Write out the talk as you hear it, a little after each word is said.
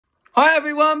Hi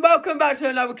everyone, welcome back to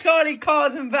another Charlie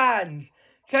Cars and Vans.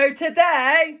 So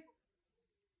today,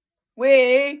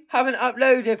 we haven't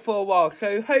uploaded for a while,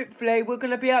 so hopefully we're going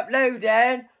to be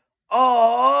uploading on...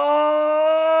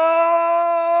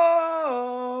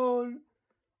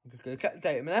 I'm just going to check the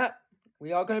date a minute.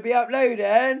 We are going to be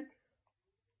uploading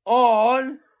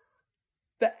on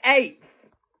the 8th,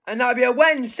 and that'll be a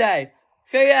Wednesday.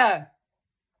 So yeah,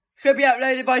 should be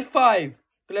uploaded by 5.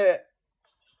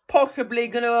 Possibly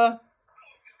gonna,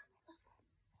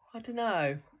 I don't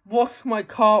know, wash my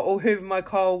car or hoover my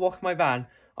car or wash my van.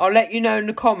 I'll let you know in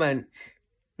the comments.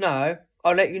 No,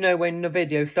 I'll let you know when the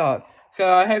video starts. So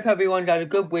I hope everyone's had a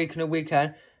good week and a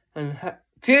weekend. And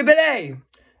Jubilee!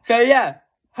 So yeah,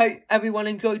 hope everyone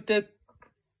enjoyed the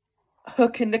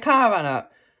hooking the caravan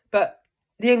up. But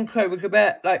the intro was a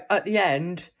bit, like, at the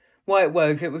end, what it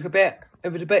was a bit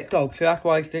dog, so that's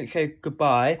why I didn't say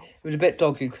goodbye. It was a bit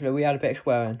dodgy because we had a bit of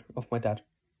swearing off my dad.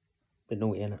 Bit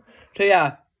naughty, innit? So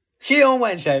yeah, see you on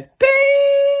Wednesday. Peace!